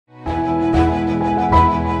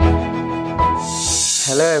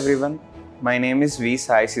Hello everyone, my name is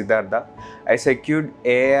Sai Siddarth. I secured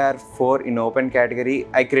AAR4 in open category.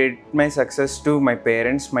 I credit my success to my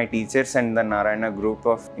parents, my teachers and the Narayana Group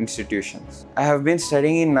of institutions. I have been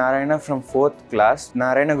studying in Narayana from 4th class.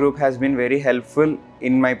 Narayana Group has been very helpful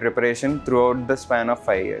in my preparation throughout the span of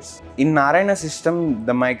 5 years. In Narayana system,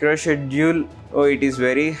 the micro schedule, it is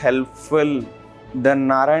very helpful. The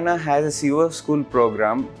Narayana has a CO school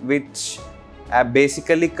program which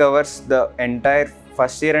basically covers the entire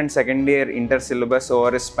first year and second year inter-syllabus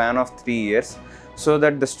over a span of 3 years, so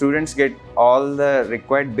that the students get all the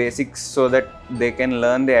required basics so that they can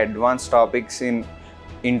learn the advanced topics in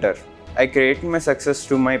inter. I credit my success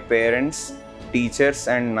to my parents, teachers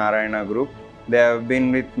and Narayana Group. They have been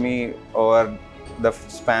with me over the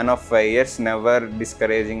span of 5 years, never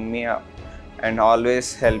discouraging me and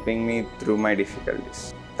always helping me through my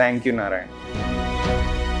difficulties. Thank you, Narayana.